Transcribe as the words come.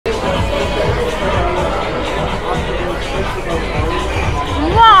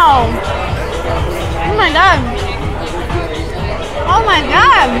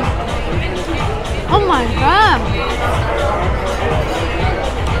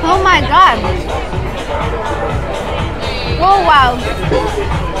my god. Oh wow.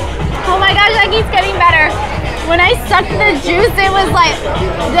 Oh my gosh, that keeps getting better. When I sucked the juice, it was like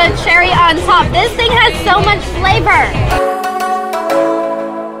the cherry on top. This thing has so much flavor.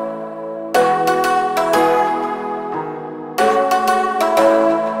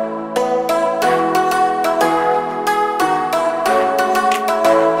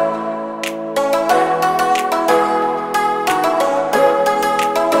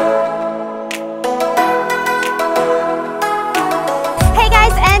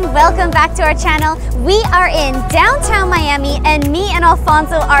 Welcome back to our channel. We are in downtown Miami and me and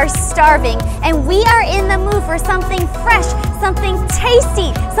Alfonso are starving and we are in the mood for something fresh, something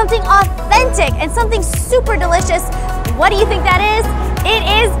tasty, something authentic, and something super delicious. What do you think that is? It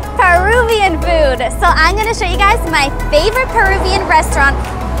is Peruvian food. So I'm going to show you guys my favorite Peruvian restaurant,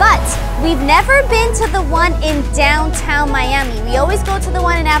 but we've never been to the one in downtown Miami. We always go to the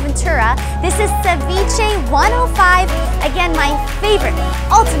one in Aventura. This is CVI.CHE 105. Again, my favorite,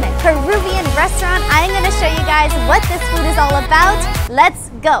 ultimate Peruvian restaurant. I'm gonna show you guys what this food is all about. Let's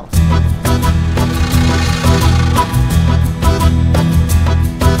go.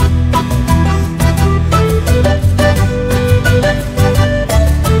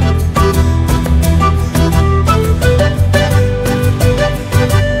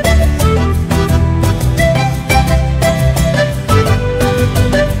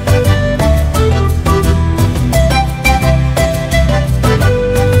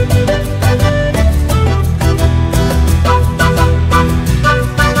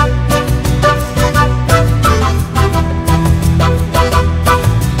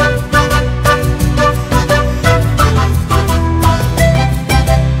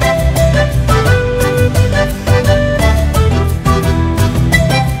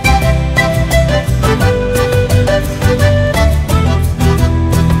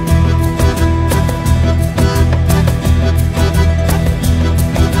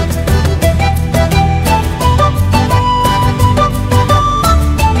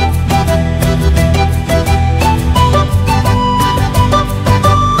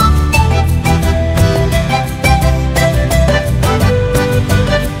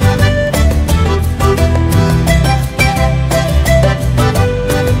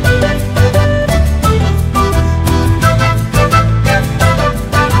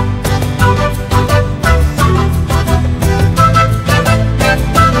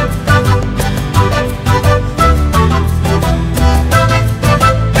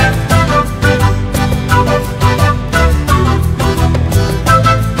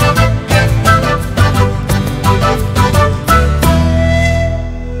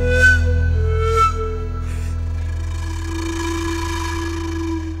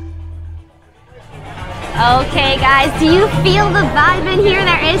 Okay guys, do you feel the vibe in here?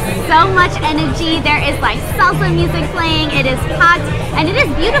 There is so much energy. There is like salsa music playing. It is packed and it is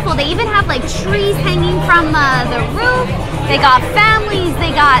beautiful. They even have like trees hanging from the roof. They got families.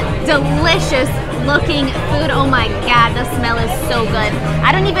 They got delicious looking food. Oh my god, the smell is so good.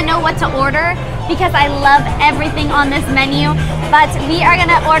 I don't even know what to order because I love everything on this menu, but we are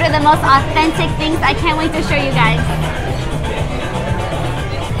gonna order the most authentic things. I can't wait to show you guys.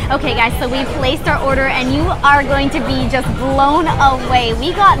 Okay guys, so we placed our order and you are going to be just blown away.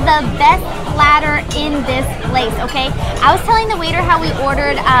 We got the best platter in this place, okay? I was telling the waiter how we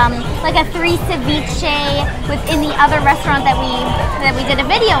ordered like a 3 ceviche within the other restaurant that we did a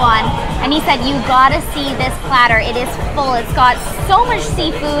video on. And he said, you gotta see this platter. It is full, it's got so much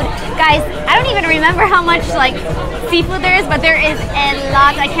seafood. Guys, I don't even remember how much like seafood there is, but there is a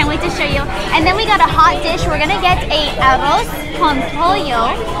lot. I can't wait to show you. And then we got a hot dish. We're gonna get a arroz con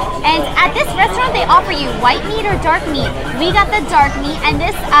pollo. And at this restaurant, they offer you white meat or dark meat. We got the dark meat, and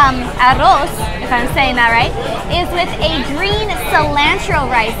this arroz, if I'm saying that right, is with a green cilantro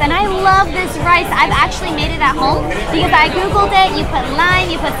rice. And I love this rice. I've actually made it at home because I Googled it. You put lime,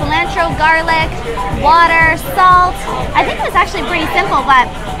 you put cilantro, garlic, water, salt. I think it was actually pretty simple, but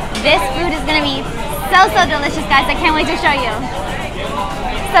this food is gonna be so delicious, guys. I can't wait to show you.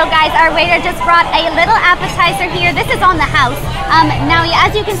 So guys, our waiter just brought a little appetizer here. This is on the house. Now,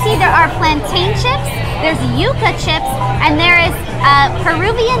 as you can see, there are plantain chips, there's yuca chips, and there is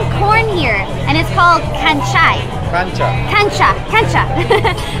Peruvian corn here, and it's called cancha.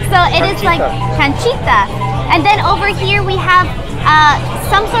 So it is like canchita. And then over here we have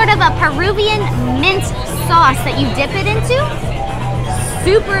some sort of a Peruvian mint sauce that you dip it into.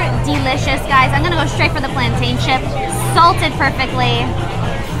 Super delicious, guys. I'm gonna go straight for the plantain chip, salted perfectly.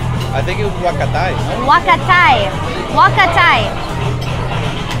 I think it was huacatay. Huacatay. Huacatay.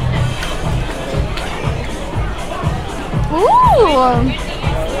 Ooh.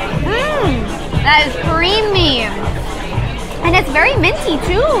 That is creamy. And it's very minty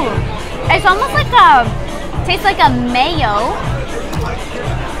too. It's almost like tastes like a mayo.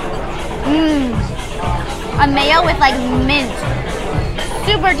 A mayo with like mint.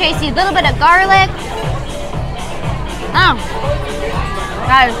 Super tasty, a little bit of garlic. Oh,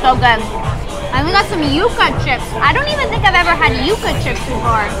 that is so good. And we got some yuca chips. I don't even think I've ever had yuca chips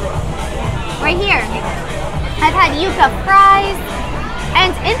before. Right here. I've had yuca fries.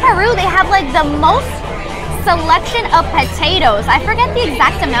 And in Peru, they have like the most selection of potatoes. I forget the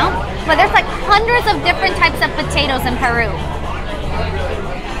exact amount, but there's like hundreds of different types of potatoes in Peru.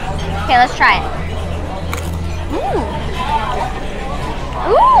 Okay, let's try it. Ooh.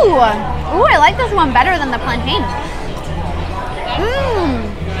 Ooh. Ooh, I like this one better than the plantain.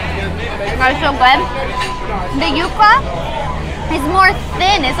 That's so good. The yuca is more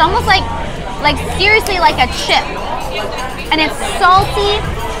thin. It's almost like seriously like a chip. And it's salty.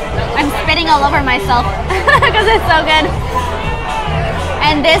 I'm spitting all over myself because it's so good.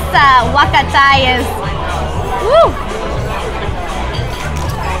 And this huacatai is, woo!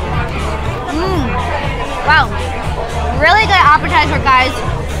 Wow, really good appetizer, guys.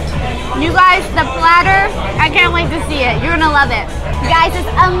 You guys, the platter, I can't wait to see it. You're gonna love it. Guys, this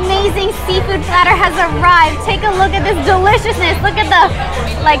amazing seafood platter has arrived. Take a look at this deliciousness. Look at the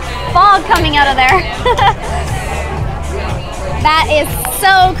like fog coming out of there. That is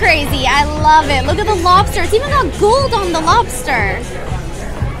so crazy. I love it. Look at the lobster. It's even got gold on the lobster.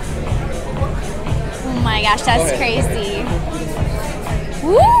 Oh my gosh, that's crazy.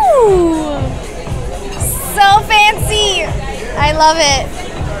 Woo! So fancy. I love it.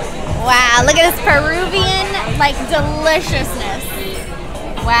 Wow, look at this Peruvian like deliciousness.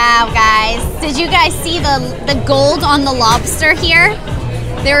 Wow, guys. Did you guys see the gold on the lobster here?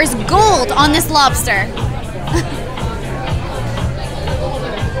 There is gold on this lobster.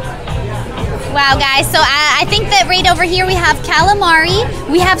 Wow, guys, so I think that right over here we have calamari,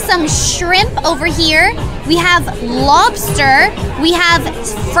 we have some shrimp over here, we have lobster, we have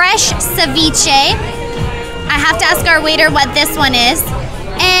fresh ceviche. I have to ask our waiter what this one is.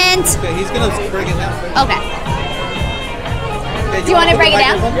 And Okay, he's gonna break it down. okay. Do you want to break it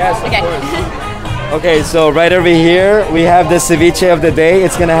down? Yes. Okay. Okay, so right over here we have the ceviche of the day.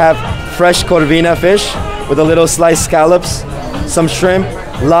 It's gonna have fresh corvina fish with a little sliced scallops, some shrimp,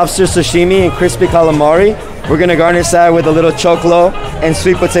 lobster sashimi, and crispy calamari. We're gonna garnish that with a little choclo and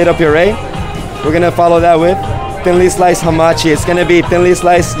sweet potato puree. We're gonna follow that with thinly sliced hamachi. It's gonna be thinly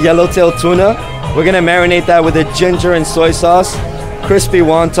sliced yellowtail tuna. We're gonna marinate that with a ginger and soy sauce, crispy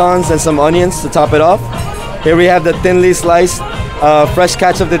wontons, and some onions to top it off. Here we have the thinly sliced fresh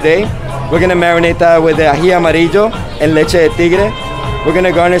catch of the day. We're gonna marinate that with the ají amarillo and leche de tigre. We're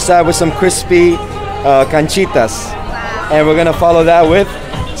gonna garnish that with some crispy canchitas. And we're gonna follow that with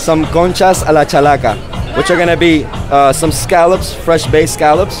some conchas a la chalaca, which are gonna be some scallops, fresh baked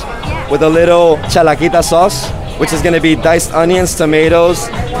scallops, with a little chalaquita sauce, which is gonna be diced onions, tomatoes,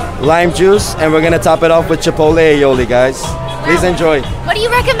 lime juice, and we're gonna top it off with chipotle aioli, guys. Please enjoy. What do you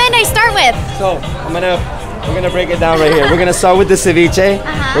recommend I start with? So we're gonna break it down right here. We're gonna start with the ceviche.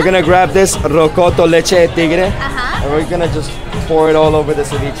 We're gonna grab this rocoto leche de tigre, and we're gonna just pour it all over the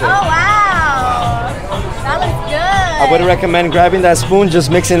ceviche. Oh, wow. That looks good. I would recommend grabbing that spoon, just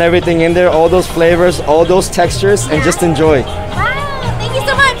mixing everything in there, all those flavors, all those textures, and just enjoy. Wow, thank you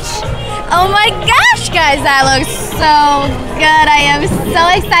so much. Oh my gosh, guys, that looks so good. I am so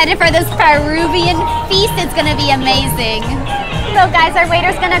excited for this Peruvian feast. It's gonna be amazing. So guys, our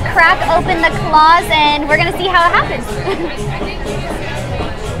waiter's gonna crack open the claws and we're gonna see how it happens.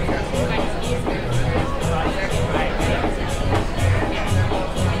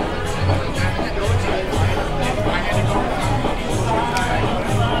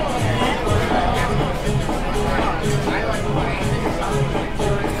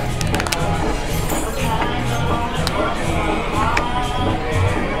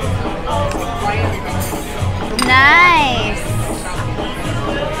 Nice.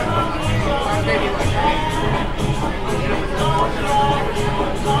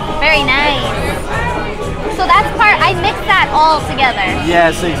 Very nice. So that's part, I mix that all together.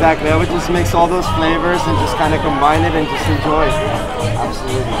 Yes, exactly. I would just mix all those flavors and just kind of combine it and just enjoy.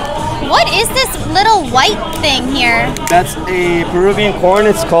 Absolutely. What is this little white thing here? That's a Peruvian corn.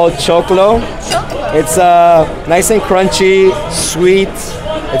 It's called choclo. Choclo. It's nice and crunchy, sweet.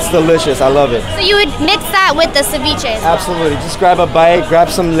 It's delicious. I love it. So you would mix that with the ceviche as well? Absolutely. Just grab a bite, grab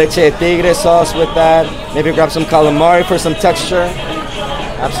some leche de tigre sauce with that. Maybe grab some calamari for some texture.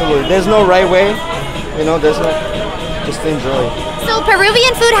 Absolutely. There's no right way. You know, there's no, just enjoy. So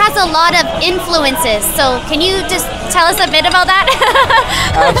Peruvian food has a lot of influences. So can you just tell us a bit about that?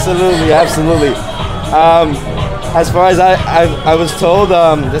 Absolutely, absolutely. As far as I was told,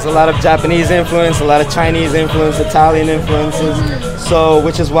 there's a lot of Japanese influence, a lot of Chinese influence, Italian influences. So,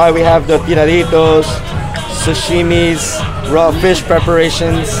 which is why we have the tiraditos, sashimis, raw fish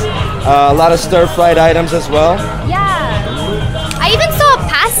preparations, a lot of stir-fried items as well. Yeah. I even saw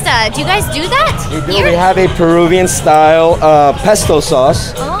pasta. Do you guys do that? We do. Here? We have a Peruvian style pesto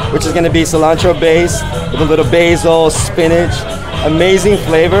sauce, which is going to be cilantro based with a little basil, spinach, amazing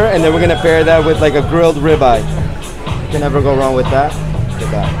flavor, and then we're going to pair that with like a grilled ribeye. You can never go wrong with that. Look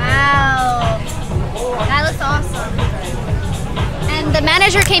at that. Wow. That looks awesome. And the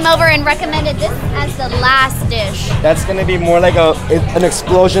manager came over and recommended this as the last dish. That's going to be more like an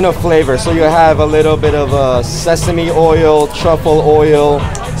explosion of flavor. So you have a little bit of sesame oil, truffle oil,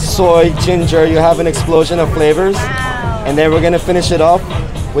 soy, ginger. You have an explosion of flavors. Wow. And then we're going to finish it off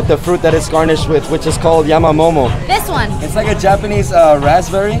with the fruit that it's garnished with, which is called yamamomo. This one. It's like a Japanese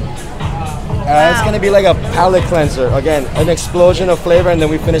raspberry. It's going to be like a palate cleanser. Again, an explosion of flavor, and then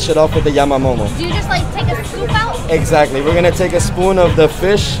we finish it off with the yamamomo. Do you just like take a scoop out? Exactly. We're going to take a spoon of the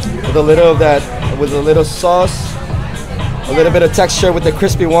fish with a little of that, with a little sauce, a little bit of texture with the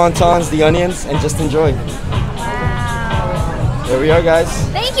crispy wontons, the onions, and just enjoy. Wow. There we are, guys.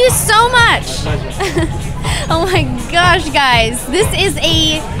 Thank you so much. Oh my gosh, guys. This is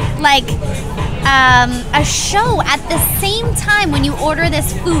a show at the same time when you order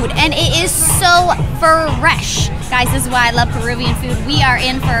this food, and it is so fresh. Guys, this is why I love Peruvian food. We are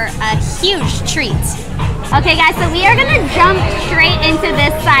in for a huge treat. Okay guys, so we are gonna jump straight into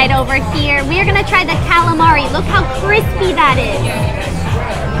this side over here. We are gonna try the calamari. Look how crispy that is.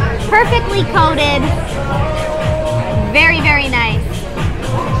 Perfectly coated. Very, very nice.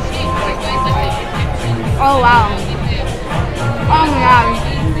 Oh wow. Oh my god.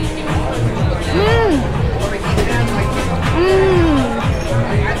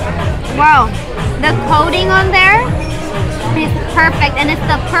 Wow, the coating on there is perfect, and it's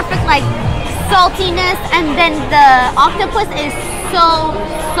the perfect like saltiness, and then the octopus is so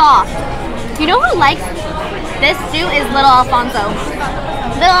soft. You know who likes this too is Little Alfonso.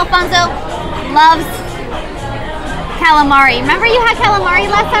 Little Alfonso loves calamari. Remember you had calamari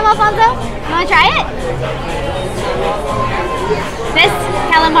last time, Alfonso? You wanna try it? This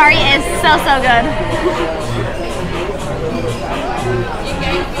calamari is so good.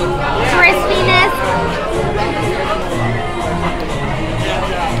 Crispiness.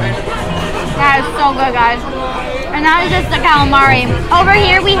 That is so good, guys. And that is just the calamari. Over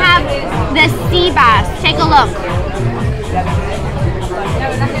here we have the sea bass. Take a look.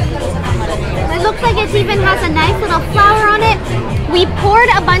 It looks like it even has a nice little flower on it. We poured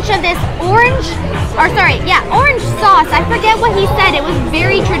a bunch of this orange sauce. I forget what he said. It was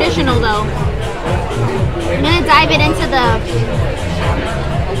very traditional though. I'm gonna dive it into the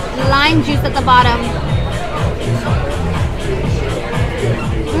lime juice at the bottom.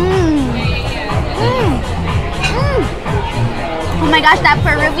 Oh my gosh, that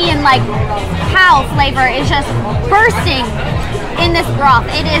Peruvian like cow flavor is just bursting in this broth.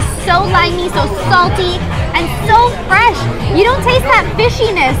 It is so limey, so salty, and so fresh. You don't taste that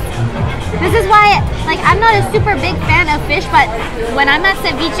fishiness. This is why, like, I'm not a super big fan of fish, but when I'm at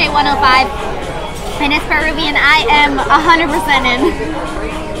Ceviche 105 and it's Peruvian, I am 100% in.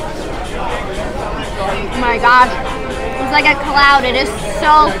 Oh my gosh, it's like a cloud. It is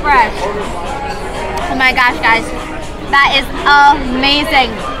so fresh. Oh my gosh, guys, that is amazing.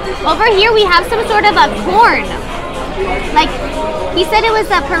 Over here we have some sort of a corn. Like, he said it was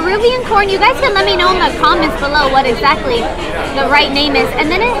a Peruvian corn. You guys can let me know in the comments below what exactly the right name is.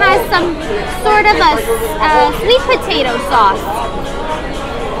 And then it has some sort of a sweet potato sauce.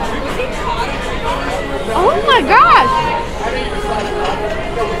 Oh my gosh!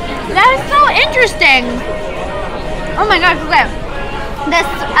 That is so interesting. Oh my gosh, look at this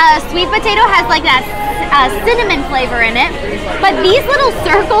sweet potato has like that cinnamon flavor in it. But these little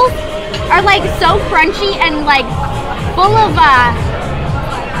circles are like so crunchy and like full of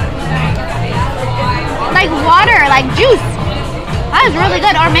like water, like juice. That is really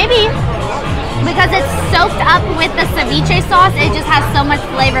good. Or maybe because it's soaked up with the ceviche sauce, it just has so much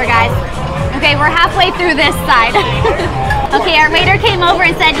flavor, guys. Okay, we're halfway through this side. Okay, our waiter came over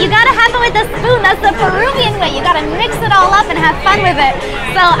and said, you gotta have it with a spoon. That's the Peruvian way. You gotta mix it all up and have fun with it.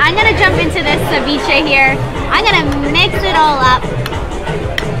 So I'm gonna jump into this ceviche here. I'm gonna mix it all up.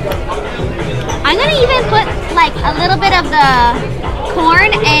 I'm gonna even put like a little bit of the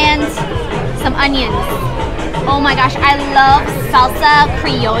corn and some onions. Oh my gosh, I love salsa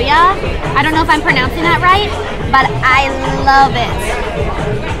criolla. I don't know if I'm pronouncing that right, but I love it.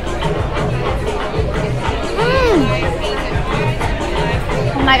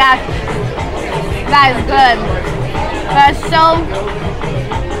 my gosh. That is good. That is so,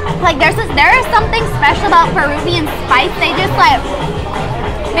 like there is something special about Peruvian spice. They just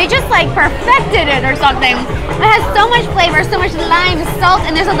like perfected it or something. It has so much flavor, so much lime, salt,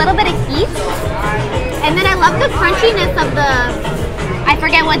 and there's a little bit of heat. And then I love the crunchiness of the, I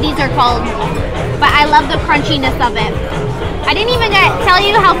forget what these are called, but I love the crunchiness of it. I didn't even tell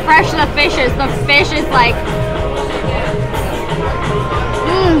you how fresh the fish is. The fish is like,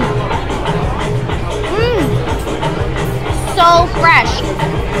 so fresh.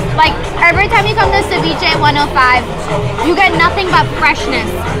 Like every time you come to Ceviche 105, you get nothing but freshness.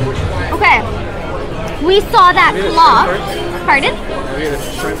 Okay, we saw that claw. Pardon?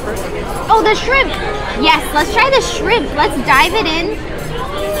 Oh, the shrimp. Yes, let's try the shrimp. Let's dive it in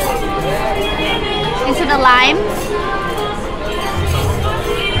into the lime.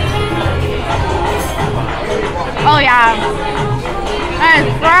 Oh yeah, that is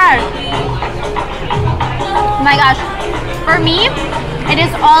fresh. Oh my gosh. For me, it is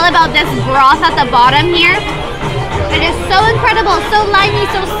all about this broth at the bottom here. It is so incredible, so limey,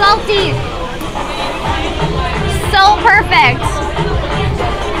 so salty. So perfect.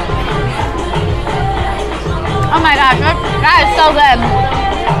 Oh my gosh, that is so good.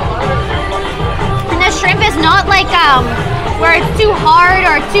 And the shrimp is not like where it's too hard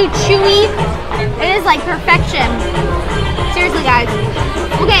or too chewy. It is like perfection. Seriously, guys.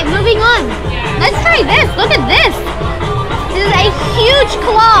 Okay, moving on. Let's try this. Look at this. This is a huge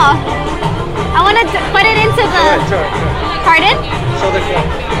claw. I want to put it into the... Pardon? Show the claw.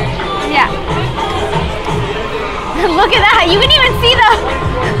 Yeah. Look at that. You can even see the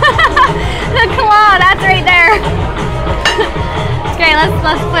the claw. That's right there. Okay,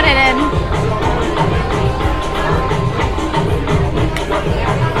 let's put it in.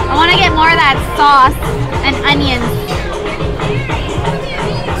 I want to get more of that sauce and onions.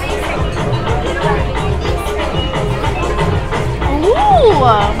 Ooh!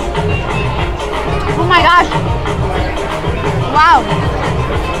 Oh my gosh! Wow!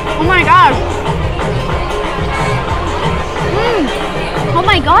 Oh my gosh! Oh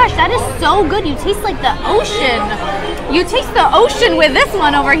my gosh, that is so good. You taste like the ocean. You taste the ocean with this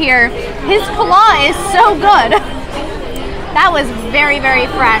one over here. His claw is so good. That was very, very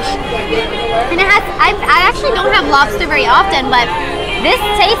fresh. And it has, I actually don't have lobster very often, but this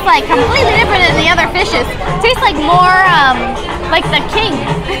tastes like completely different than the other fishes. Tastes like more like the king.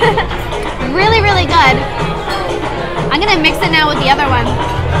 Really, really good. I'm gonna mix it now with the other one.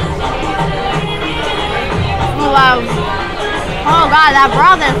 Oh wow. Oh god, that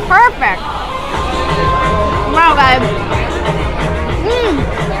broth is perfect. Wow guys.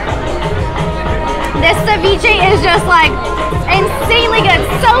 This ceviche is just like insanely good,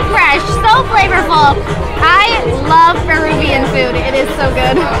 so fresh, so flavorful. I love Peruvian food. It is so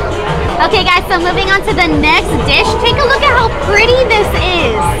good. Okay guys, so moving on to the next dish. Take a look at how pretty this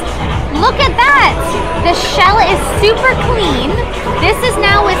is. Look at that. The shell is super clean. This is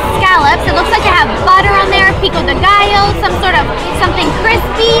now with scallops. It looks like you have butter on there, pico de gallo, some sort of something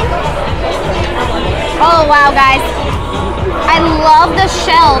crispy. Oh wow guys. I love the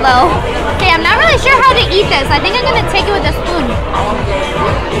shell though. Okay, I'm not really sure how to eat this. I think I'm gonna take it with a spoon.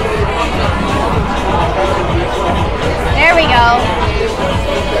 There we go.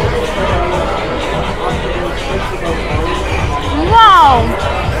 Wow.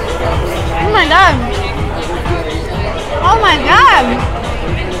 Oh my god. Oh my god.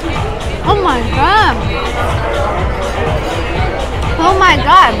 Oh my god. Oh my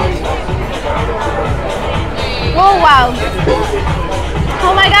god. Oh wow.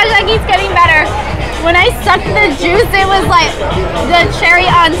 Oh my gosh, that keeps getting better. When I sucked the juice, it was like the cherry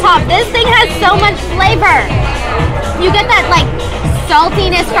on top. This thing has so much flavor. You get that like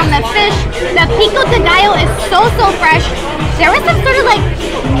saltiness from the fish. The pico de gallo is so fresh. There was some sort of like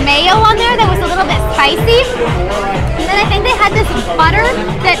mayo on there that was a little bit spicy. And then I think they had this butter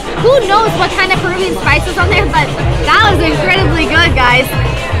that who knows what kind of Peruvian spice was on there, but that was incredibly good, guys.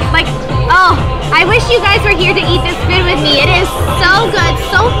 Like, oh, I wish you guys were here to eat this food with me. It is so good,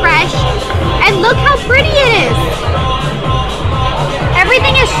 so fresh, and look how pretty it is.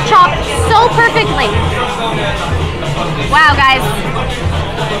 Everything is chopped so perfectly. Wow, guys.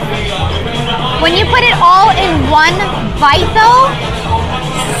 When you put it all in one bite though,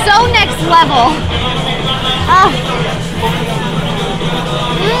 so next level. Oh.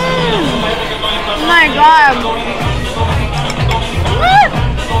 My god.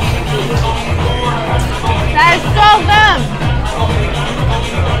 That is so good.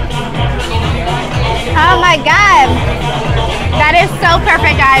 Oh my god. That is so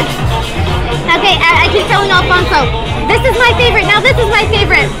perfect, guys. Okay, I keep telling Alfonso, This is my favorite. Now this is my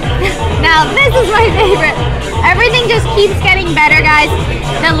favorite. Now this is my favorite. Everything just keeps getting better, guys.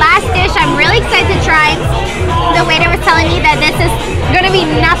 The last dish I'm really excited to try. The waiter was telling me that this is gonna be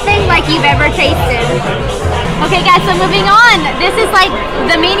nothing like you've ever tasted. Okay guys, so moving on. This is like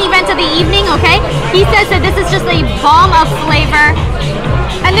the main event of the evening, okay? He says that this is just a bomb of flavor.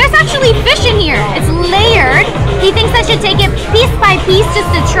 And there's actually fish in here. It's layered. He thinks I should take it piece by piece just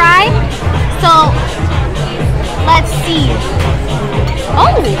to try. So, let's see.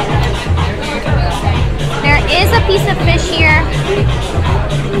 Oh! There is a piece of fish here.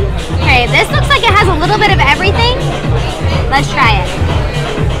 Okay, this looks like it has a little bit of everything. Let's try it.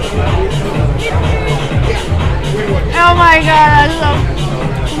 Oh my god, that's so...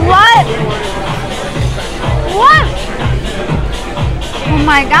 What? What? Oh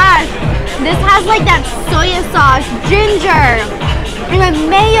my gosh. This has like that soya sauce, ginger, and then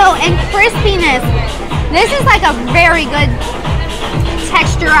mayo and crispiness. This is like a very good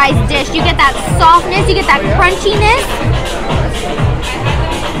texturized dish. You get that softness, you get that crunchiness.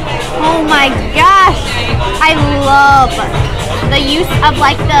 Oh my gosh. I love the use of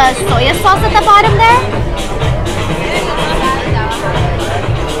like the soya sauce at the bottom there.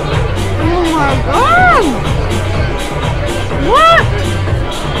 Oh my god. What?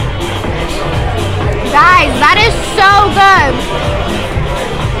 Guys, that is so good.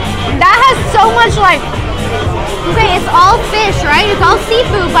 That has so much like, okay, it's all fish, right? It's all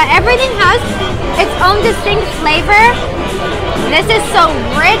seafood, but everything has its own distinct flavor. This is so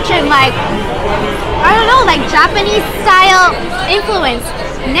rich and like, I don't know, like Japanese style influence.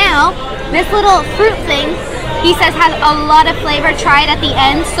 Now, this little fruit thing, he says has a lot of flavor. Try it at the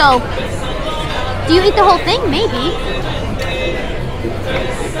end. So, do you eat the whole thing? Maybe.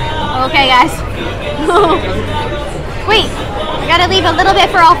 Okay, guys. Wait, I gotta leave a little bit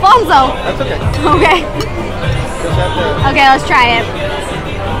for Alfonso. That's okay. Okay. Okay, let's try it.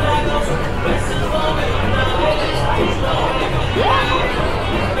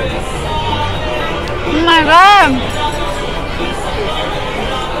 Oh my god.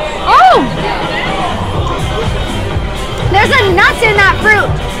 Oh! There's a nut in that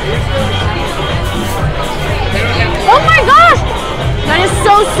fruit. Oh my gosh! That is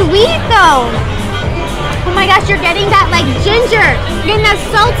so sweet though. Oh my gosh, you're getting that like ginger. You're getting that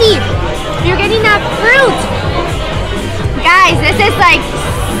salty. You're getting that fruit. Guys, this is like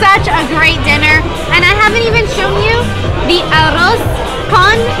such a great dinner. And I haven't even shown you the arroz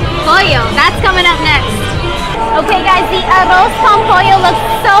con pollo. That's coming up next. Okay guys, the arroz con pollo looks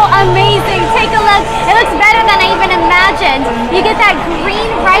so amazing. Take a look. It looks better than I even imagined. You get that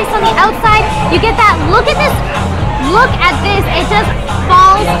green rice on the outside. You get that, look at this. Look at this. It just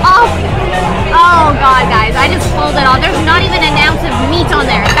falls off. Oh god, guys, I just pulled it off. There's not even an ounce of meat on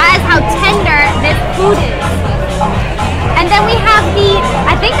there. That is how tender this food is. And then we have the,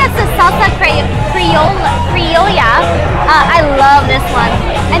 I think that's the salsa criolla. I love this one.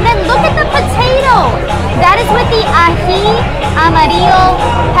 And then look at the potato. That is with the ají amarillo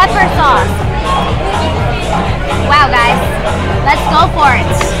pepper sauce. Wow, guys. Let's go for it.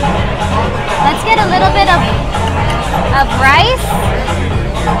 Let's get a little bit of rice.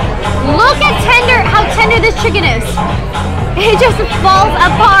 Look at how tender this chicken is. It just falls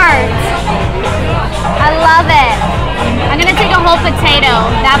apart. I love it. I'm gonna take a whole potato.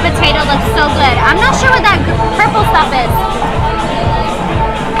 That potato looks so good. I'm not sure what that purple stuff is.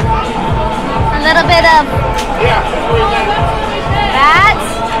 A little bit of that.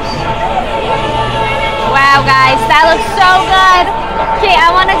 Wow, guys, that looks so good. Okay,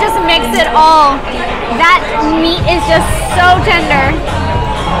 I wanna just mix it all. That meat is just so tender.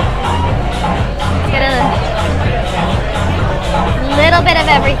 Get a little bit of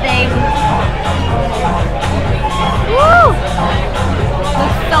everything. Woo!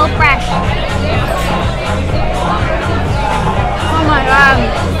 Looks so fresh. Oh my god.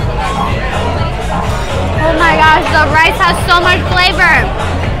 Oh my gosh, the rice has so much flavor.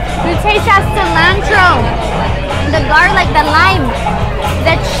 You taste that cilantro, the garlic, the lime.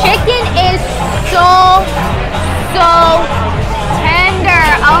 The chicken is so tender.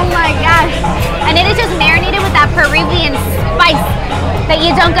 Oh my gosh. And it is just marinated with that Peruvian spice that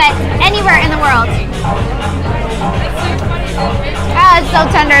you don't get anywhere in the world. Ah, it's so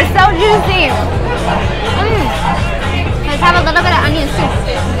tender, so juicy. Let's have a little bit of onion soup.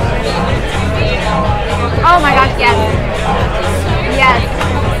 Oh my gosh, yes. Yes.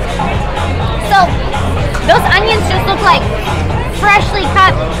 So, those onions just look like freshly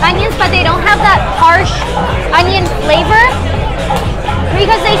cut onions, but they don't have that harsh onion flavor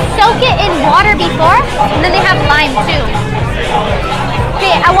because they soak it in water before, and then they have lime too.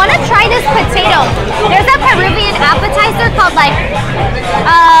 Okay, I want to try this potato. There's a Peruvian appetizer called like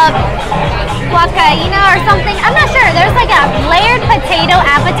guacaína or something. I'm not sure. There's like a layered potato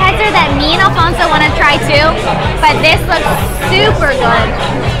appetizer that me and Alfonso want to try too. But this looks super good.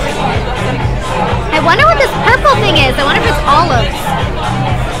 I wonder what this purple thing is. I wonder if it's olives.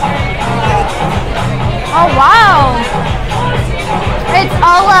 Oh wow. It's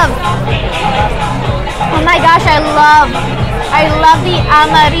olive. Oh my gosh, I love the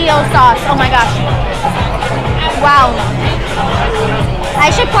amarillo sauce. Oh my gosh. Wow.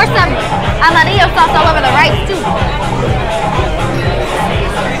 I should pour some amarillo sauce all over the rice too.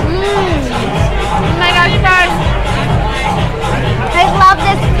 Oh my gosh, guys. I love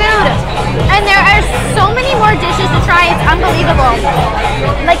this food. And there are so many more dishes to try. It's unbelievable.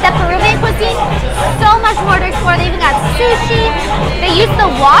 Like the Peruvian cuisine, so much more to explore. They even got sushi. They use the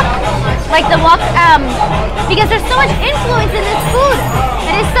wok, because there's so much influence in this food.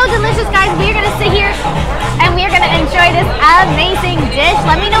 It is so delicious, guys. We're gonna sit here and we're gonna enjoy this amazing dish.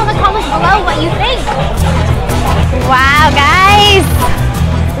 Let me know in the comments below what you think. Wow, guys.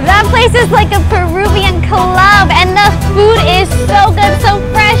 That place is like a Peruvian club and the food is so good, so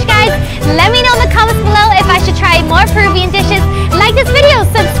fresh, guys. Let me know in the comments below if I should try more Peruvian dishes. Like this video,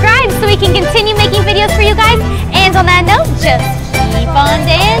 subscribe so we can continue making videos for you guys. And on that note, just keep on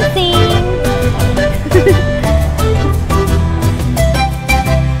dancing.